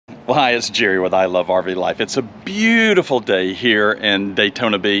Well, hi, it's Jerry with I Love RV Life. It's a beautiful day here in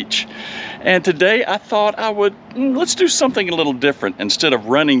Daytona Beach. And today I thought let's do something a little different. Instead of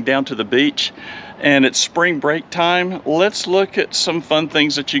running down to the beach and it's spring break time, let's look at some fun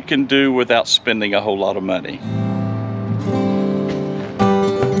things that you can do without spending a whole lot of money.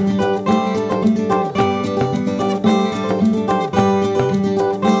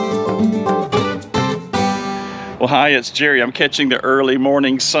 Well, hi, it's Jerry. I'm catching the early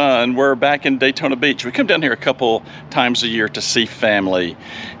morning sun. We're back in Daytona Beach. We come down here a couple times a year to see family.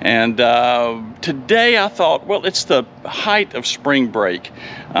 And today I thought, well, it's the height of spring break.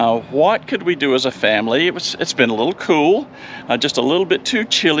 What could we do as a family? It's been a little cool, just a little bit too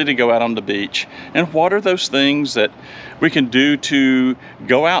chilly to go out on the beach. And what are those things that we can do to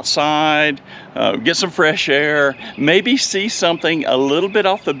go outside, get some fresh air, maybe see something a little bit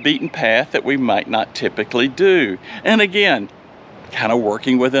off the beaten path that we might not typically do? And again, kind of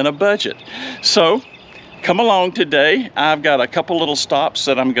working within a budget. So come along today. I've got a couple little stops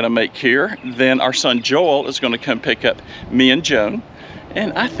that I'm going to make here. Then our son Joel is going to come pick up me and Joan.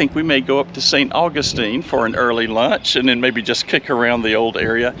 And I think we may go up to St. Augustine for an early lunch and then maybe just kick around the old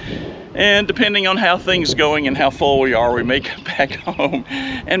area. And depending on how things going and how full we are, we may come back home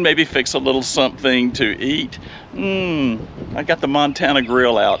and maybe fix a little something to eat. I got the Montana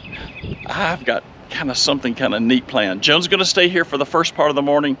grill out. I've got something kind of neat planned. Joan's going to stay here for the first part of the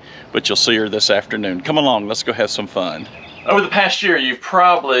morning, but you'll see her this afternoon. Come along, let's go have some fun. Over the past year, you've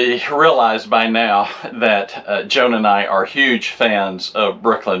probably realized by now that Joan and I are huge fans of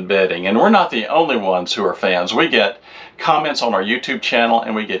Brooklyn bedding, and we're not the only ones who are fans. We get comments on our YouTube channel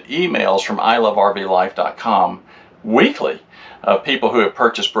and we get emails from ilovervlife.com weekly of people who have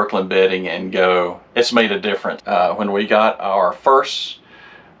purchased Brooklyn bedding and go, it's made a difference. When we got our first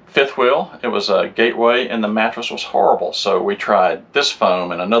fifth wheel, it was a Gateway and the mattress was horrible. So we tried this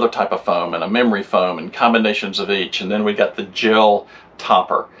foam and another type of foam and a memory foam and combinations of each. And then we got the gel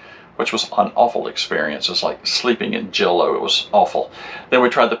topper, which was an awful experience. It's like sleeping in Jell-O. It was awful. Then we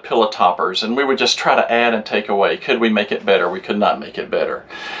tried the pillow toppers and we would just try to add and take away. Could we make it better? We could not make it better.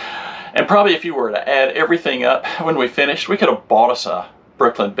 And probably if you were to add everything up when we finished, we could have bought us a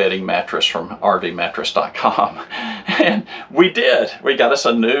Brooklyn bedding mattress from rvmattress.com. And we did. We got us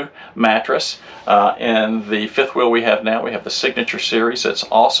a new mattress. And the fifth wheel we have now, we have the Signature Series. It's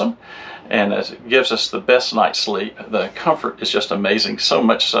awesome. And it gives us the best night's sleep. The comfort is just amazing. So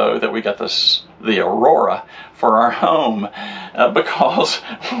much so that we got the Aurora for our home because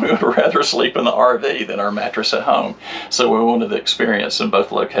we would rather sleep in the RV than our mattress at home. So we wanted the experience in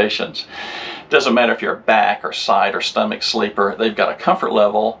both locations. Doesn't matter if you're a back or side or stomach sleeper, they've got a comfort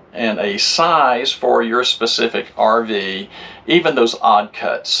level and a size for your specific RV. Even those odd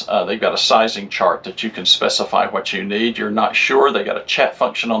cuts, they've got a sizing chart that you can specify what you need. You're not sure, they got a chat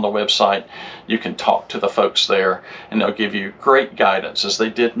function on the website. You can talk to the folks there and they'll give you great guidance, as they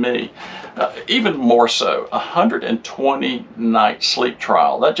did me. Even more so, 120 night sleep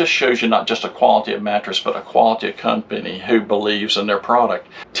trial. That just shows you not just a quality of mattress, but a quality of company who believes in their product.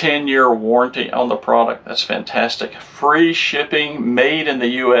 10-year warranty on the product. That's fantastic. Free shipping, made in the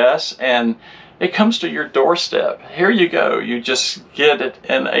US, and it comes to your doorstep. Here you go. You just get it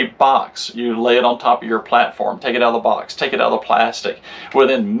in a box. You lay it on top of your platform, take it out of the box, take it out of the plastic.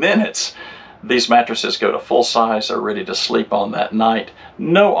 Within minutes, these mattresses go to full size. They're ready to sleep on that night.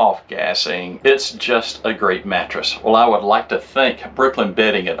 No off-gassing. It's just a great mattress. Well, I would like to thank Brooklyn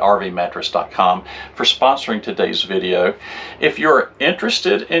Bedding at rvmattress.com for sponsoring today's video. If you're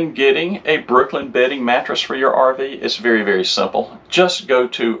interested in getting a Brooklyn Bedding mattress for your RV, it's very, very simple. Just go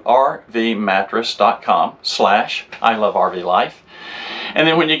to rvmattress.com/ilovervlife. And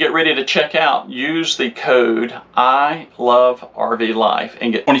then when you get ready to check out, use the code ILOVERVLIFE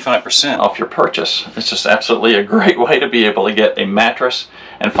and get 25% off your purchase. It's just absolutely a great way to be able to get a mattress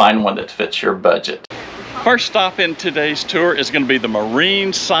and find one that fits your budget. First stop in today's tour is going to be the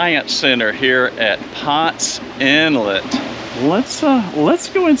Marine Science Center here at Ponce Inlet. Let's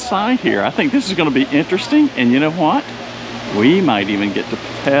go inside here. I think this is going to be interesting, and you know what? We might even get to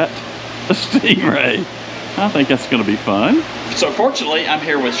pet a stingray. I think that's going to be fun. So fortunately, I'm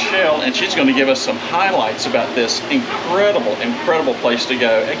here with Shell, and she's going to give us some highlights about this incredible place to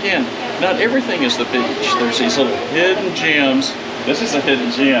go. Again, not everything is the beach. There's these little hidden gems. This is a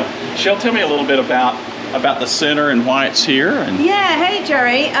hidden gem. Shell, tell me a little bit about the center and why it's here. Yeah, hey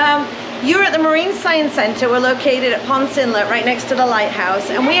Jerry. You're at the Marine Science Center. We're located at Ponce Inlet, right next to the lighthouse,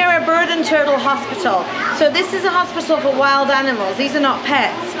 and we are a bird and turtle hospital. So this is a hospital for wild animals. These are not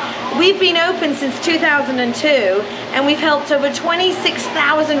pets. We've been open since 2002, and we've helped over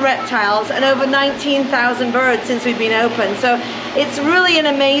 26,000 reptiles and over 19,000 birds since we've been open. So It's really an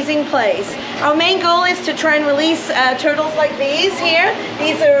amazing place. Our main goal is to try and release turtles like these here.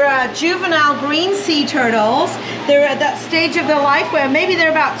 These are juvenile green sea turtles. They're at that stage of their life where maybe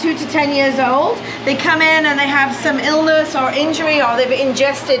they're about 2 to 10 years old. They come in and they have some illness or injury, or they've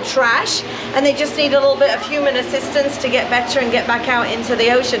ingested trash, and they just need a little bit of human assistance to get better and get back out into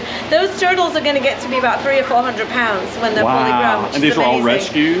the ocean. Those turtles are going to get to be about 300 or 400 pounds when they're fully grown, which and these is are all amazing.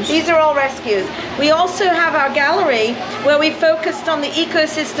 rescues? These are all rescues. We also have our gallery where we focused on the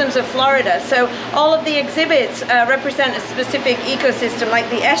ecosystems of Florida. So all of the exhibits represent a specific ecosystem, like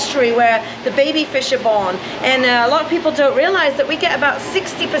the estuary where the baby fish are born. And a lot of people don't realize that we get about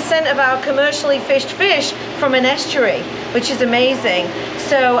 60% of our commercially fished fish from an estuary, which is amazing.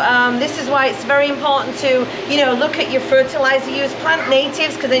 So this is why it's very important to, look at your fertilizer use, plant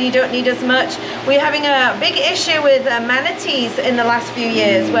natives, because then you don't need as much. We're having a big issue with manatees in the last few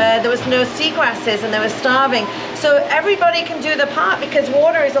years where there was no seagrasses and they were starving. So everybody can do their part because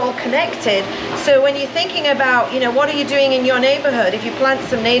water is all connected. So when you're thinking about, what are you doing in your neighborhood? If you plant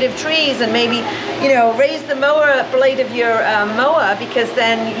some native trees and maybe, raise the mower blade of your mower, because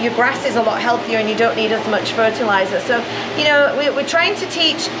then your grass is a lot healthier and you don't need as much fertilizer. So, we're trying to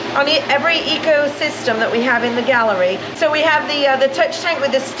teach on every ecosystem that we have in the gallery. So we have the touch tank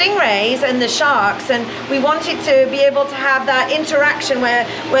with the stingrays and the sharks, and we wanted to be able to have that interaction where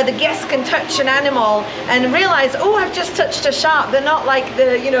the guests can touch an animal and realize, oh, I've just touched a shark. They're not like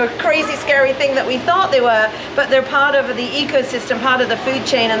the crazy scary thing that we thought they were, but they're part of the ecosystem, part of the food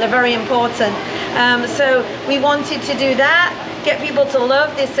chain, and they're very important. So we wanted to do that, get people to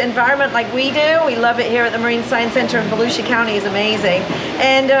love this environment like we do. We love it here at the Marine Science Center in Volusia County. Is amazing.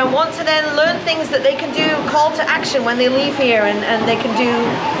 And want to then learn things that they can do, call to action when they leave here, and they can do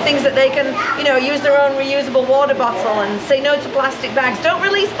things that they can, use their own reusable water bottle and say no to plastic bags. Don't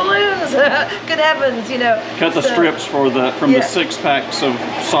release balloons. Good heavens, Cut the strips from the 6 packs of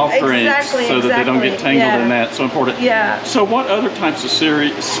soft drinks so that they don't get tangled in that. So important. Yeah. So what other types of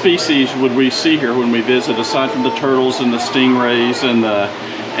species would we see here when we visit, aside from the turtles and the stingrays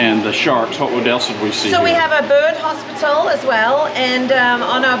and the sharks? What else would we see So here? we have a bird hospital as well, and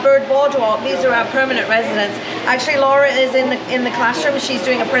on our bird boardwalk, these are our permanent residents. Actually, Laura is in the classroom. She's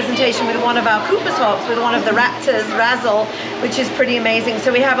doing a presentation with one of our Cooper's hawks, with one of the raptors, Razzle, which is pretty amazing.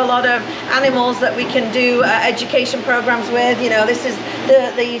 So we have a lot of animals that we can do education programs with. This is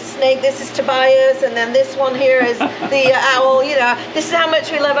the snake, this is Tobias, and then this one here is the owl. This is how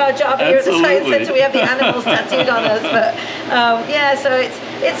much we love our job here at the Science Center. We have the animals tattooed on us, but yeah, so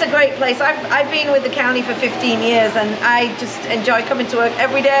it's a great place. I've been with the county for 15 years, and I just enjoy coming to work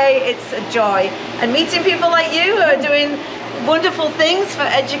every day. It's a joy. And meeting people like you who are doing wonderful things for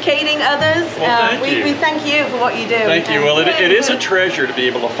educating others. Well, we thank you for what you do. Thank you. Well, it is a treasure to be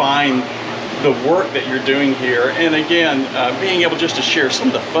able to find the work that you're doing here, and again, being able just to share some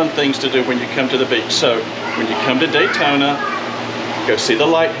of the fun things to do when you come to the beach. So when you come to Daytona, go see the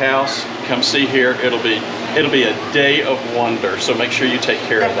lighthouse, come see here. It'll be a day of wonder, so make sure you take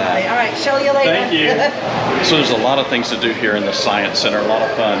care of that. All right, show you later. Thank you. So there's a lot of things to do here in the Science Center, a lot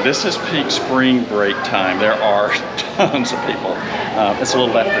of fun. This is peak spring break time. There are tons of people. It's a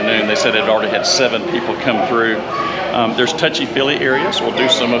little afternoon. They said it already had 7 people come through. There's touchy-feely areas. We'll do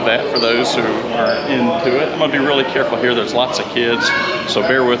some of that for those who are into it. I'm going to be really careful here. There's lots of kids, so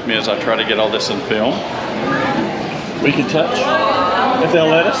bear with me as I try to get all this in film. We can touch. If they'll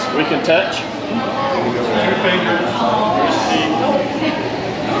let us, we can touch. 2 fingers,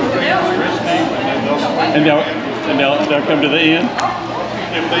 And they'll come to the end.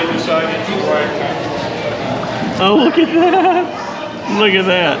 if they decide it's the right time. Oh, look at that! Look at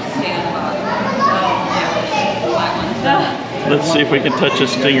that! Let's see if we can touch a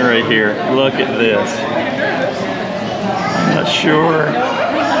stingray here. Look at this. I'm not sure.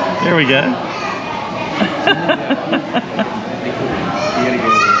 There we go.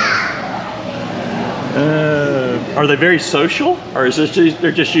 Are they very social, or is this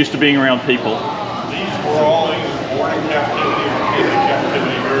they're just used to being around people? These were all either born in captivity or came to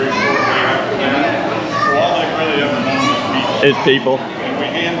captivity very shortly after that. So all they really ever known is people. It's people. And we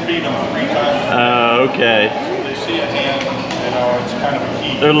hand feed them 3 times. Okay. They see a hand, it's kind of a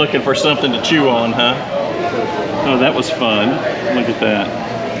key. They're looking for something to chew on, huh? Oh, that was fun. Look at that.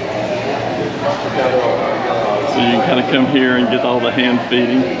 So you can kind of come here and get all the hand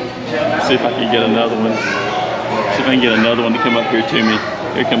feeding. See if I can get another one. See if I can get another one to come up here to me.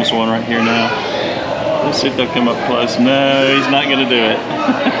 Here comes one right here now. Let's see if they'll come up close. No, he's not going to do it.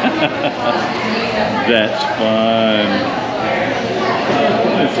 That's fun.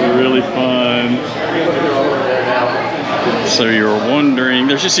 It's really fun. So you're wondering,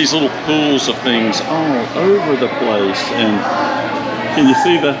 there's just these little pools of things all over the place, and can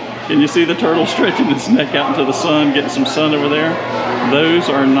you see the turtle stretching its neck out into the sun, getting some sun over there? Those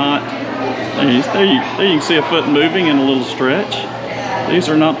are not, there you can see a foot moving in a little stretch. These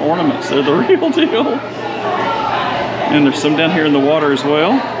are not ornaments, they're the real deal. And there's some down here in the water as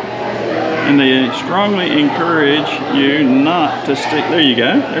well. And they strongly encourage you not to stick, there you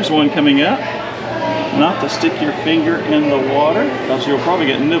go, there's one coming up. Not to stick your finger in the water, because you'll probably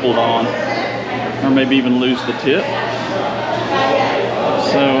get nibbled on, or maybe even lose the tip.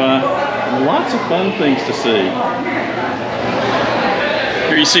 So lots of fun things to see.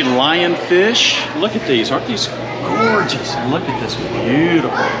 Here you see lionfish. Look at these, aren't these gorgeous? Look at this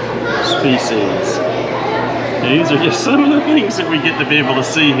beautiful species. These are just some of the things that we get to be able to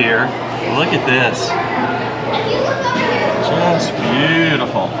see here. Look at this. Just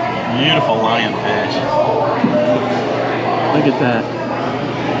beautiful. Beautiful lionfish. Look at that.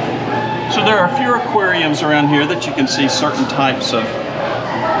 So there are a few aquariums around here that you can see certain types of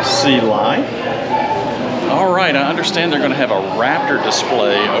sea life. All right, I understand they're going to have a raptor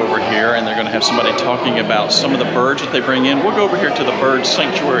display over here, and they're going to have somebody talking about some of the birds that they bring in. We'll go over here to the Bird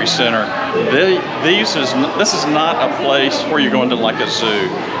Sanctuary Center. This is not a place where you're going to like a zoo.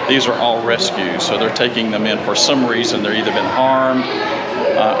 These are all rescues, so they're taking them in for some reason. They're either been harmed,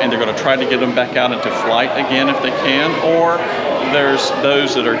 and they're going to try to get them back out into flight again if they can, or there's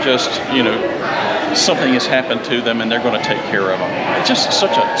those that are just, you know, something has happened to them and they're going to take care of them. It's just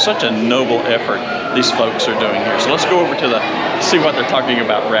such a noble effort these folks are doing here. So let's go over to see what they're talking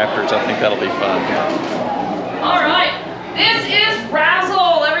about raptors. I think that'll be fun. All right, this is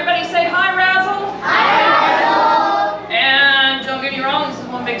Razzle. Everybody say hi, Razzle. Hi, Razzle. And don't get me wrong, this is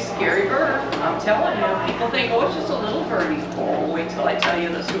one big scary bird. I'm telling you, people think, oh, it's just a little birdie. Oh, wait till I tell you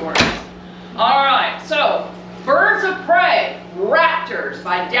the story. All right, so birds of prey, raptors,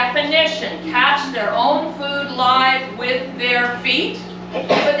 by definition, catch their own food live with their feet.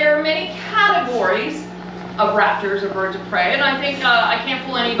 But there are many categories of raptors or birds of prey, and I think I can't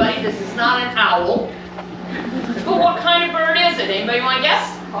fool anybody. This is not an owl. But what kind of bird is it? Anybody want to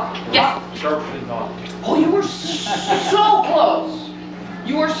guess? Yes. Sharp-finned hawk. Oh, you were so close.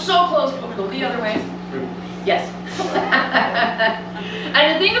 You were so close. Go the other way. Yes.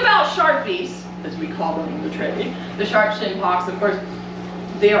 And the thing about sharpies, as we call them in the trade, the sharp-shinned hawks, of course,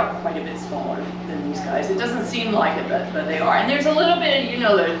 they are quite a bit smaller than these guys. It doesn't seem like it, but they are. And there's a little bit, you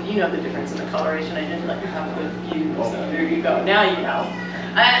know the difference in the coloration. I didn't let you have a good view, so there you go. Now you know.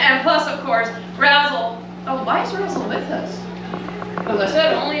 And plus, of course, Razzle. Oh, why is Razzle with us? As I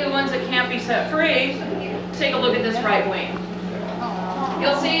said, only the ones that can't be set free. Take a look at this right wing.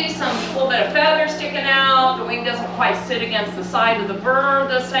 You'll see some little bit of feather sticking out. The wing doesn't quite sit against the side of the bird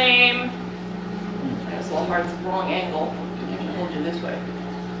the same. It's a little hard, it's the wrong angle. I can hold you this way.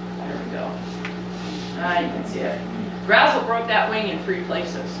 There we go. Ah, you can see it. Razzle broke that wing in 3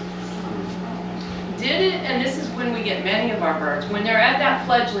 places. Did it, and this is when we get many of our birds, when they're at that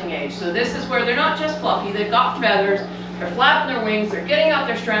fledgling age. So this is where they're not just fluffy, they've got feathers, they're flapping their wings, they're getting out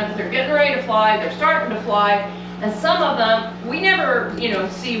their strength, they're getting ready to fly, they're starting to fly. And some of them, we never,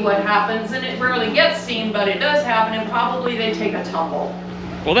 see what happens, and it rarely gets seen, but it does happen, and probably they take a tumble.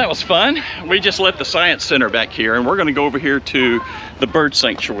 Well, that was fun. We just left the Science Center back here, and we're going to go over here to the Bird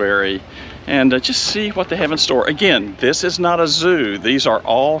Sanctuary and just see what they have in store. Again, this is not a zoo. These are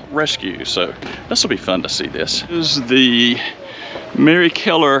all rescues, so this will be fun to see this. This is the Mary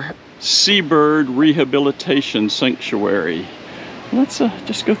Keller Seabird Rehabilitation Sanctuary. Let's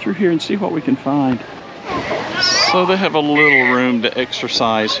just go through here and see what we can find. So they have a little room to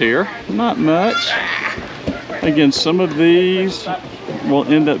exercise here. Not much. Again, some of these will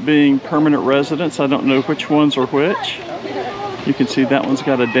end up being permanent residents. I don't know which ones are which. You can see that one's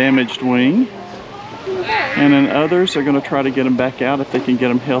got a damaged wing. And then others are going to try to get them back out if they can get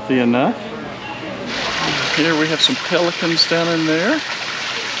them healthy enough. Here we have some pelicans down in there.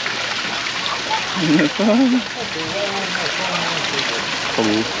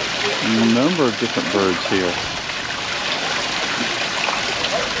 A number of different birds here.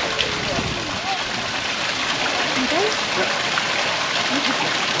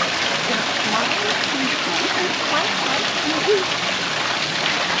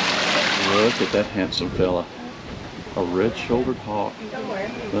 Look at that handsome fella. A red-shouldered hawk.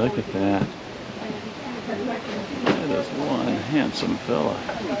 Look at that. That is one handsome fella.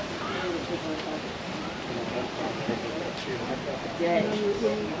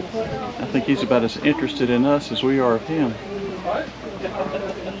 I think he's about as interested in us as we are of him.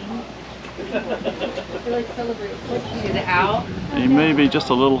 See the owl? He may be just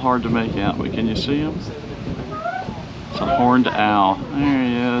a little hard to make out, but can you see him? a horned owl. There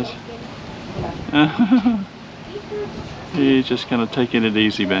he is. He's just kind of taking it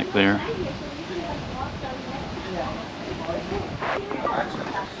easy back there.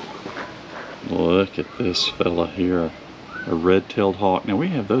 Look at this fella here, a red-tailed hawk. Now we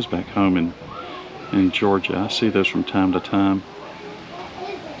have those back home in Georgia. I see those from time to time.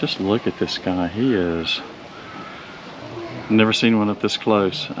 Just look at this guy. He is, never seen one up this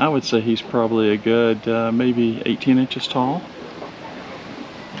close. I would say he's probably a good maybe 18 inches tall.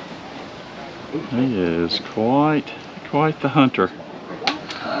 He is quite the hunter.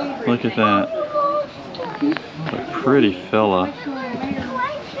 Look at that. What a pretty fella.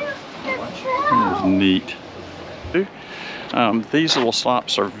 That is neat. These little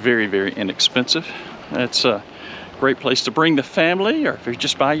slops are very, very inexpensive. It's a great place to bring the family, or if you're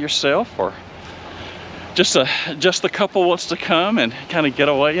just by yourself, or just the couple wants to come and kind of get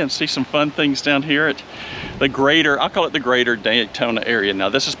away and see some fun things down here at the greater, I'll call it the greater Daytona area. Now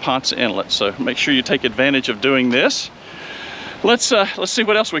this is Ponce Inlet, so make sure you take advantage of doing this. Let's see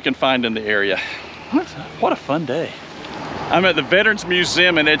what else we can find in the area. What a fun day. I'm at the Veterans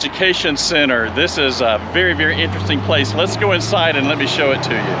Museum and Education Center. This is a very, very interesting place. Let's go inside and let me show it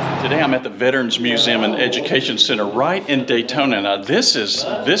to you. Today I'm at the Veterans Museum and Education Center right in Daytona. Now this is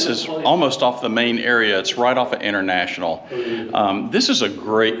almost off the main area. It's right off of International. This is a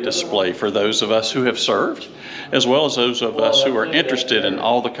great display for those of us who have served, as well as those of us who are interested in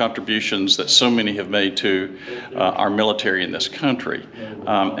all the contributions that so many have made to our military in this country.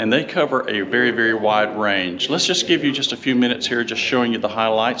 And they cover a very, very wide range. Let's just give you just a few minutes here just showing you the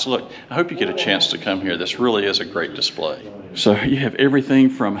highlights. Look, I hope you get a chance to come here. This really is a great display. So you have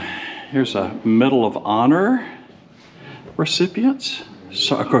everything from, here's a Medal of Honor recipients.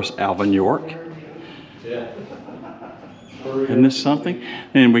 So of course, Alvin York. Isn't this something?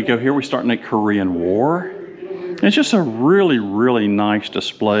 And we go here, we start in the Korean War. It's just a really, really nice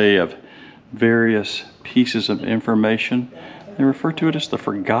display of various pieces of information. They refer to it as the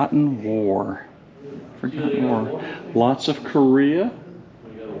Forgotten War. Forgotten War. Lots of Korea.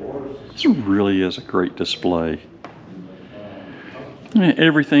 This really is a great display.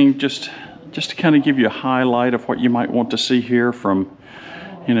 Everything just to kind of give you a highlight of what you might want to see here, from,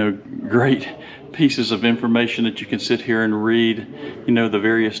 you know, great pieces of information that you can sit here and read, you know, the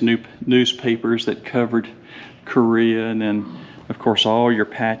various newspapers that covered Korea, and then of course all your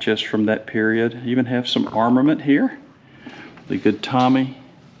patches from that period. You even have some armament here. The good Tommy,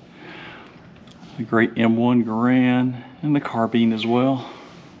 the great M1 Garand, and the carbine as well.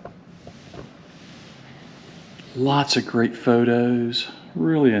 Lots of great photos.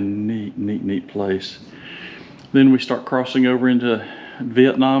 Really a neat place. Then we start crossing over into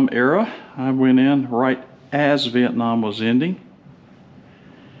Vietnam era. I went in right as Vietnam was ending.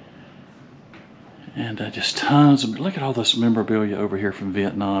 And just tons of, look at all this memorabilia over here from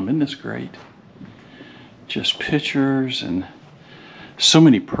Vietnam. Isn't this great? Just pictures and so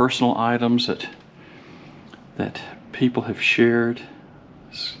many personal items that people have shared.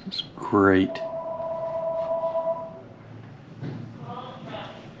 It's great.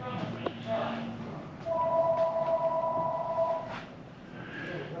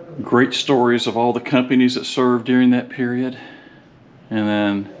 Great stories of all the companies that served during that period. And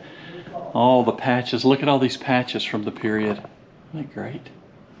then all the patches. Look at all these patches from the period. Isn't that great?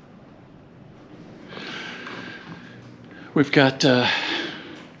 We've got a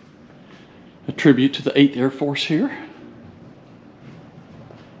tribute to the 8th Air Force here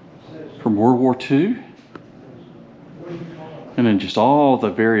from World War II. And then just all the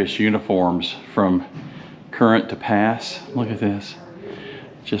various uniforms from current to past. Look at this.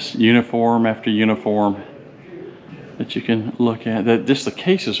 Just uniform after uniform that you can look at. Just the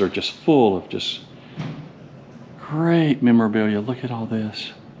cases are just full of just great memorabilia. Look at all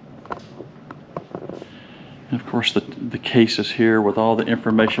this. And of course the cases here with all the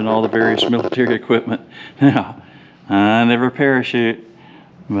information, all the various military equipment. Now, I never parachute,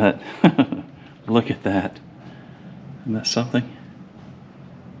 but look at that. Isn't that something?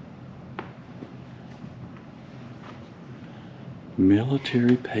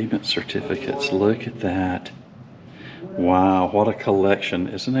 Military payment certificates. Look at that. Wow, what a collection.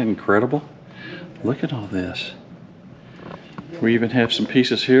 Isn't that incredible? Look at all this. We even have some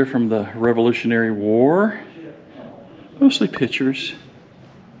pieces here from the Revolutionary War. Mostly pictures.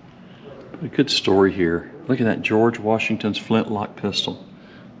 A good story here. Look at that, George Washington's flintlock pistol.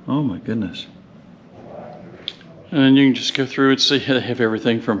 Oh my goodness. And you can just go through and see they have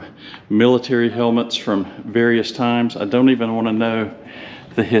everything from military helmets from various times. I don't even want to know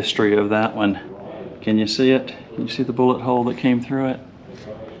the history of that one. Can you see it? Can you see the bullet hole that came through it?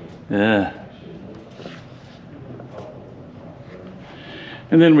 Yeah.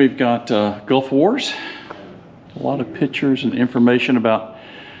 And then we've got Gulf Wars. A lot of pictures and information about,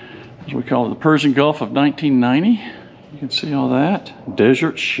 as we call it, the Persian Gulf of 1990. You can see all that.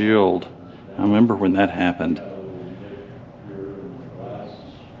 Desert Shield. I remember when that happened.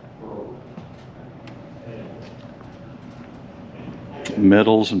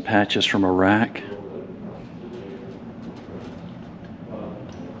 Medals and patches from Iraq.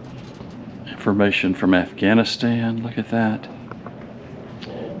 Information from Afghanistan. Look at that.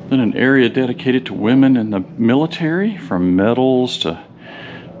 Then an area dedicated to women in the military, from medals to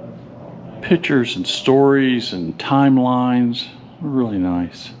pictures and stories and timelines. Really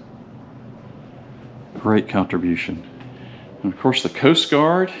nice. Great contribution. And of course the Coast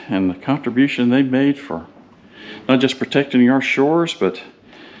Guard and the contribution they made for not just protecting our shores, but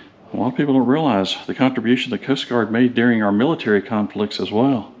a lot of people don't realize the contribution the Coast Guard made during our military conflicts as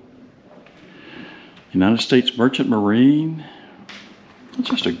well. United States Merchant Marine. It's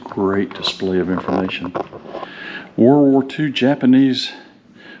just a great display of information. World War II Japanese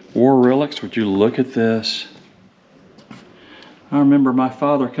war relics. Would you look at this? I remember my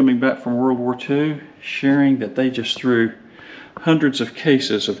father coming back from World War II, sharing that they just threw hundreds of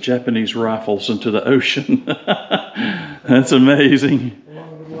cases of Japanese rifles into the ocean. That's amazing.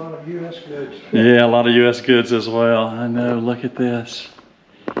 Along with a lot of U.S. goods. Yeah, a lot of U.S. goods as well. I know, look at this.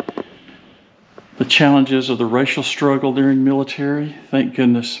 The challenges of the racial struggle during military, thank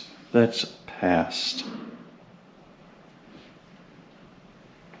goodness that's past.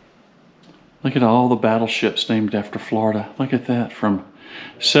 Look at all the battleships named after Florida. Look at that, from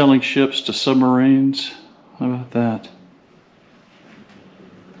sailing ships to submarines. How about that?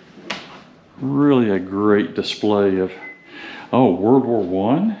 Really a great display of, World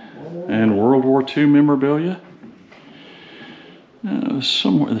War I and World War II memorabilia.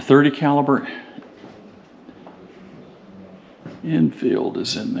 Somewhere, the .30 caliber infield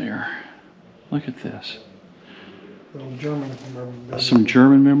is in there. Look at this. Little German memorabilia. Some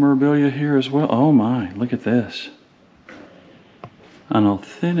German memorabilia here as well. Oh my, look at this. An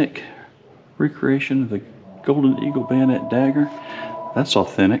authentic recreation of the Golden Eagle bayonet dagger. That's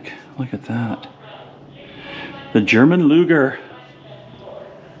authentic. Look at that. The German Luger.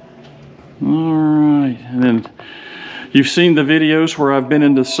 All right, and then you've seen the videos where I've been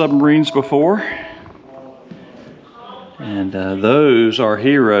into submarines before. And those are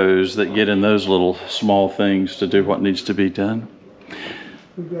heroes that get in those little small things to do what needs to be done.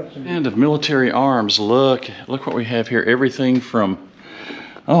 And of military arms, look what we have here. Everything from,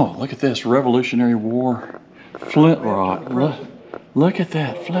 look at this, Revolutionary War flintlock. Look at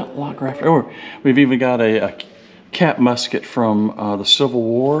that, flintlock rifle. Oh, we've even got a cap musket from the Civil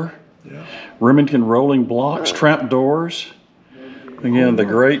War. Yeah. Remington rolling blocks, trap doors. Again, the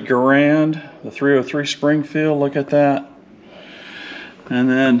Great Garand, the 303 Springfield, look at that. And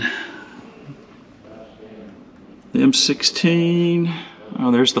then the M16.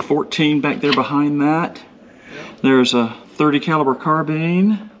 Oh, there's the 14 back there behind that. There's a .30 caliber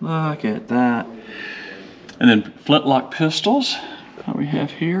carbine. Look at that. And then flintlock pistols. What we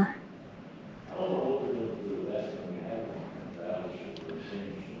have here.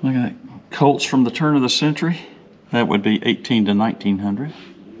 Look at that. Colts from the turn of the century. That would be 18 to 1900.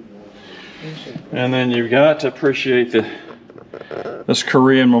 And then you've got to appreciate this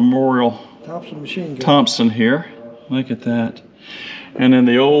Korean Memorial Thompson machine gun. Thompson here. Look at that. And then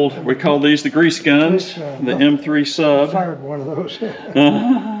the old, we call these the grease guns, the M3 sub. I fired one of those.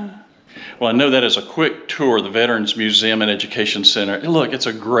 Well, I know that is a quick tour of the Veterans Museum and Education Center. Look, it's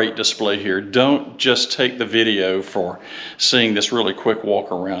a great display here. Don't just take the video for seeing this really quick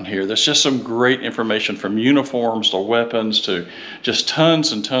walk around here. There's just some great information, from uniforms to weapons to just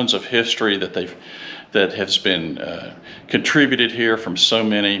tons and tons of history that has been contributed here from so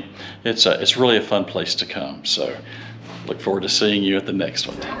many. It's really a fun place to come. So look forward to seeing you at the next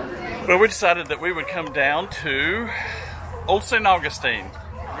one. Well, we decided that we would come down to Old St. Augustine.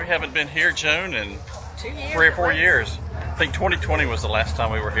 We haven't been here, Joan, in 3 or 4 years. I think 2020 was the last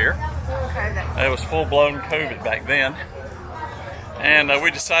time we were here. Okay. It was full-blown COVID back then. And we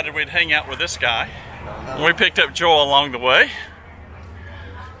decided we'd hang out with this guy. And we picked up Joel along the way.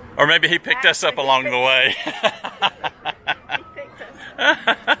 Or maybe he picked us up along the way. He picked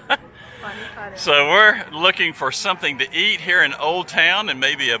us. Funny. So we're looking for something to eat here in Old Town and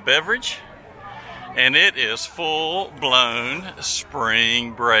maybe a beverage. And it is full-blown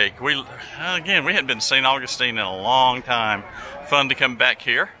spring break. We hadn't been to St. Augustine in a long time. Fun to come back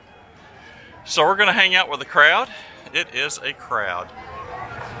here. So we're going to hang out with the crowd. It is a crowd.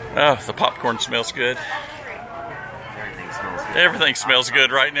 Oh, the popcorn smells good. Everything smells good. Everything smells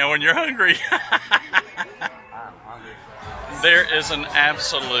good right now when you're hungry. I'm hungry. There is an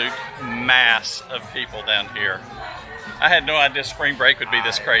absolute mass of people down here. I had no idea spring break would be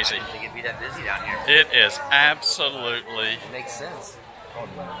this crazy. I didn't think it'd be that busy down here. It is absolutely... It makes sense.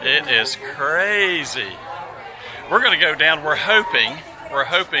 It is crazy. We're going to go down. We're hoping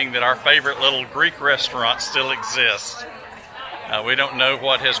that our favorite little Greek restaurant still exists. We don't know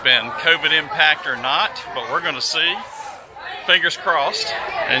what has been COVID impact or not, but we're going to see. Fingers crossed.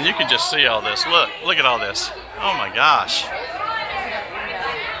 And you can just see all this. Look at all this. Oh my gosh.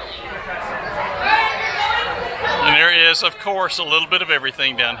 And there is, of course, a little bit of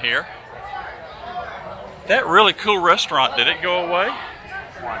everything down here. That really cool restaurant, did it go away?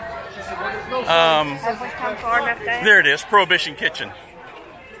 There it is, Prohibition Kitchen.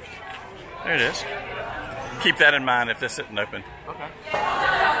 There it is. Keep that in mind if this isn't open. Okay.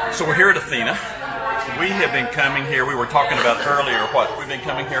 So we're here at Athena. We have been coming here, we were talking about earlier, we've been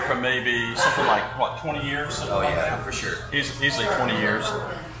coming here for maybe something like, 20 years? Oh yeah, for sure. Easily 20 years.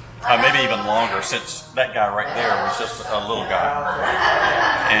 Maybe even longer, since that guy right there was just a little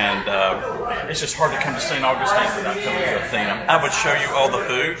guy. And it's just hard to come to St. Augustine without coming to Athena. I would show you all the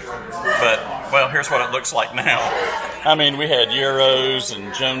food, but, well, here's what it looks like now. I mean, we had gyros,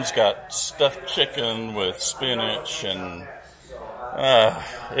 and Joan's got stuffed chicken with spinach, and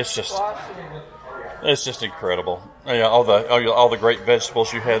it's just incredible. Yeah, all the great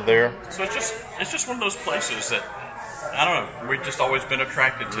vegetables you had there. So it's just one of those places that, I don't know, we've just always been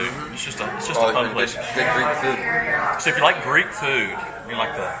attracted to. It's just a fun place. Good Greek food. So if you like Greek food, you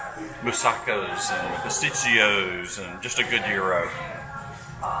like the moussakos and the pistachio's and just a good gyro,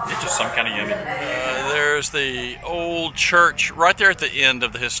 it's just some kind of yummy. There's the old church right there at the end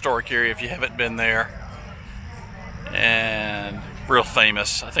of the historic area if you haven't been there. And real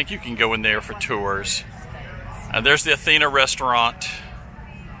famous. I think you can go in there for tours. There's the Athena restaurant.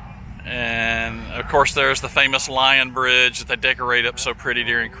 And of course there's the famous Lion Bridge that they decorate up so pretty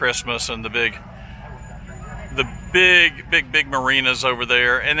during Christmas, and the big marinas over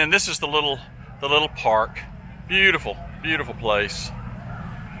there. And then this is the little park. Beautiful place.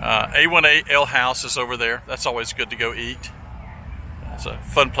 A1A Ale House is over there. That's always good to go eat. It's a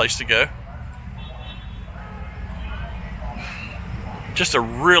fun place to go. Just a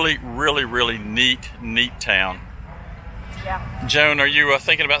really neat town. Yeah. Joan, are you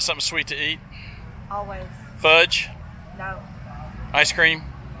thinking about something sweet to eat? Always. Fudge? No. Ice cream?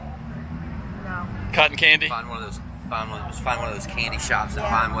 No. Cotton candy? Find one of those candy shops and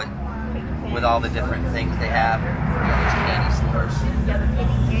find what with all the different things they have. Candy stores.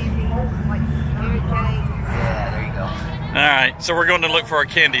 Candy, like Mary Jane. Yeah, there you go. All right, so we're going to look for a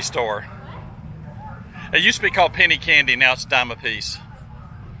candy store. It used to be called penny candy, now it's dime a piece.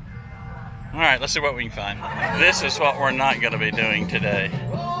 All right, let's see what we can find. This is what we're not going to be doing today.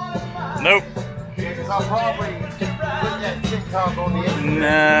 Nope.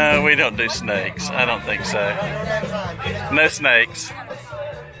 No, we don't do snakes. I don't think so. No snakes.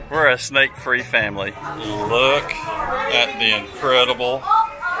 We're a snake-free family. Look at the incredible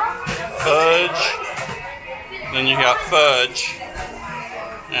fudge. Then you got fudge.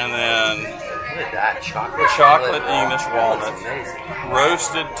 And then Look at that, chocolate English walnut,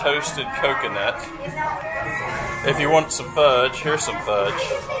 roasted toasted coconut. If you want some fudge, here's some fudge.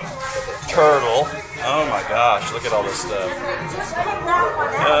 Turtle. Oh my gosh, look at all this stuff.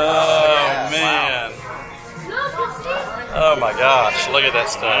 Oh man. Oh my gosh, look at that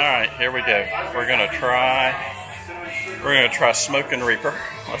stuff. All right, here we go. We're gonna try Smoking Reaper.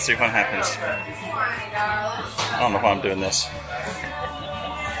 Let's see what happens. I don't know why I'm doing this.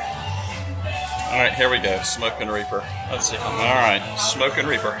 All right, here we go, Smoking Reaper. Let's see. All right, Smoking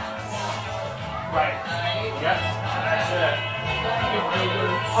Reaper.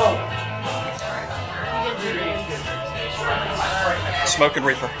 Smoking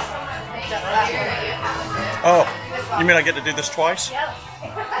Reaper. Oh, you mean I get to do this twice?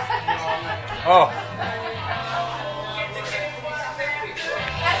 Oh.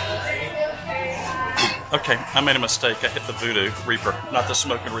 Okay, I made a mistake. I hit the Voodoo Reaper, not the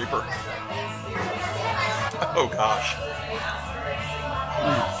Smoking Reaper. Oh gosh.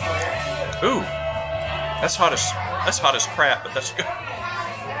 Ooh, that's hot as crap, but that's good.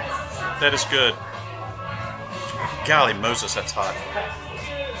 That is good. Golly Moses, that's hot.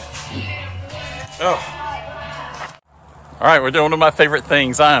 Oh. All right, we're doing one of my favorite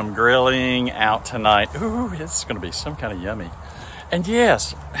things. I am grilling out tonight. Ooh, this is going to be some kind of yummy. And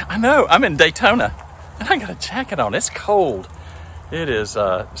yes, I know I'm in Daytona, and I got a jacket on. It's cold. It is,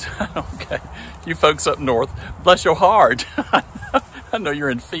 okay, you folks up north, bless your heart. I know you're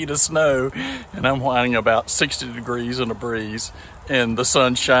in feet of snow, and I'm whining about 60 degrees and a breeze, and the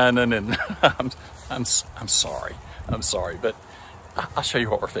sun shining, and I'm sorry. I'm sorry, but I'll show you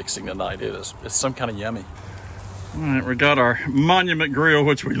what we're fixing tonight. It's some kind of yummy. All right, we got our Monument Grill,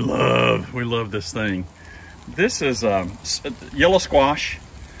 which we love. We love this thing. This is yellow squash,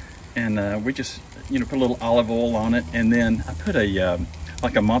 and we just, you know, put a little olive oil on it, and then I put a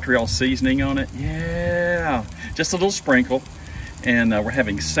like a Montreal seasoning on it. Yeah, just a little sprinkle. And we're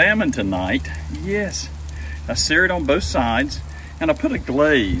having salmon tonight. Yes, I sear it on both sides, and I put a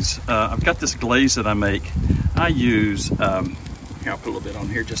glaze. I've got this glaze that I make. I use, here, I'll put a little bit on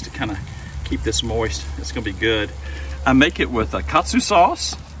here just to kind of keep this moist. It's gonna be good. I make it with a katsu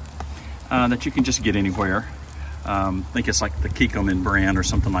sauce that you can just get anywhere. I think it's like the Kikkoman brand or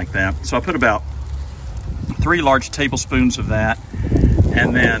something like that. So I put about 3 large tablespoons of that.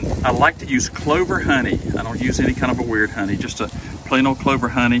 And then I like to use clover honey. I don't use any kind of a weird honey, just a plain old clover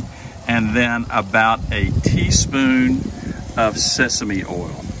honey. And then about a teaspoon of sesame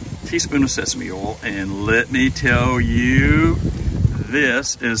oil. Teaspoon of sesame oil. And let me tell you,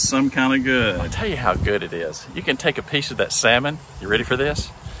 this is some kind of good. I'll tell you how good it is. You can take a piece of that salmon. You ready for this?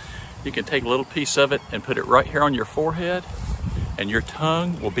 You can take a little piece of it and put it right here on your forehead, and your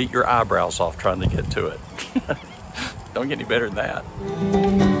tongue will beat your eyebrows off trying to get to it. Don't get any better than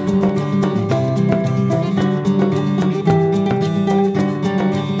that.